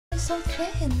so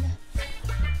thin.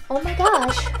 Oh my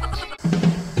gosh.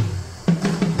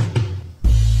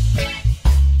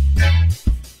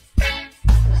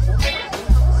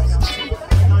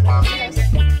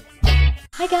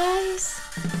 Hi guys!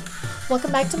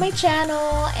 Welcome back to my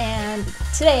channel, and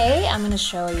today I'm going to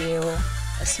show you,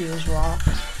 as usual,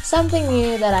 something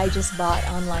new that I just bought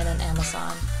online on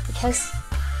Amazon. Because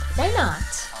why not,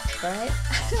 right?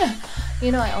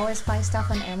 You know, I always buy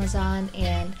stuff on Amazon,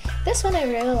 and this one I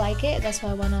really like it. That's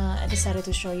why I decided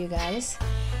to show you guys.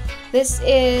 This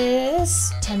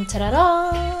is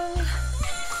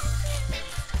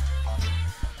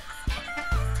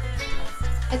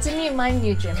it's my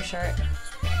new gym shirt.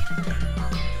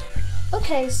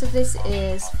 Okay, so this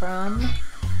is from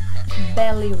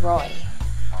Beleroy.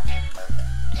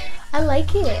 I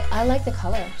like it. I like the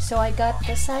color. So I got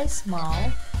the size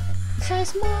small.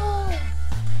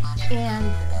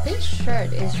 And this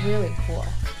shirt is really cool.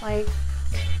 Like,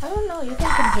 I don't know, you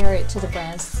can compare it to the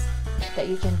brands that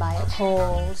you can buy at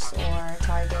Kohl's or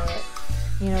Target.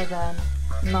 You know, the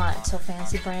not so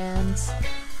fancy brands,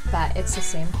 but it's the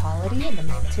same quality and the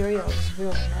material is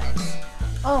really nice.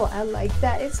 Oh, I like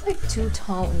that. It's like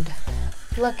two-toned.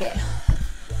 Look it.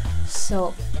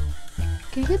 So,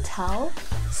 can you tell?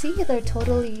 See, they're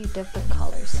totally different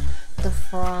colors. The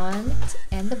front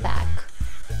and the back.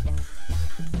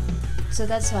 So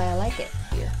that's why I like it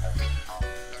here.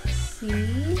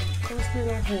 See those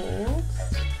little holes?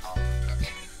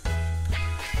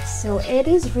 So it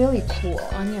is really cool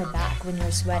on your back when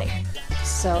you're sweating.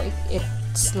 So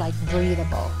it's like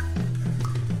breathable,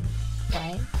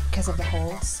 right? Because of the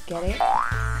holes, get it?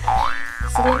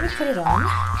 So let me put it on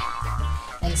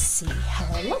and see how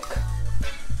I look.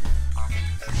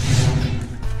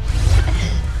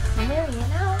 I'm wearing it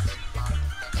now.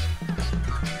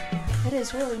 It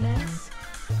is really nice.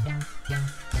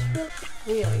 It's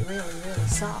really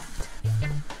soft.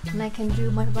 And I can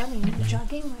do my running and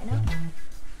jogging right now.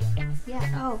 Yeah,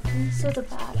 oh, and so the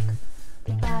back.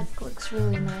 The back looks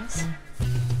really nice.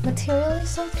 Material is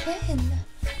so thin.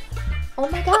 Oh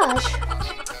my gosh.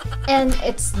 And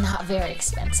it's not very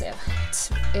expensive.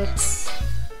 It's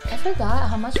I forgot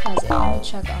how much was it. Let me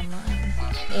check online.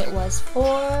 It was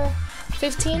for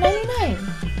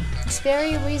 $15.99. It's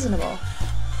very reasonable.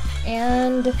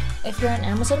 And if you're on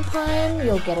Amazon Prime,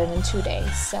 you'll get it in 2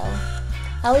 days. So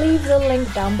I'll leave the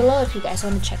link down below if you guys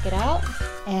want to check it out.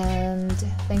 And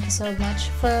thank you so much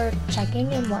for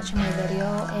checking and watching my video.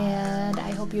 And I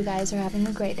hope you guys are having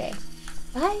a great day.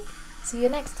 Bye! See you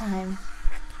next time.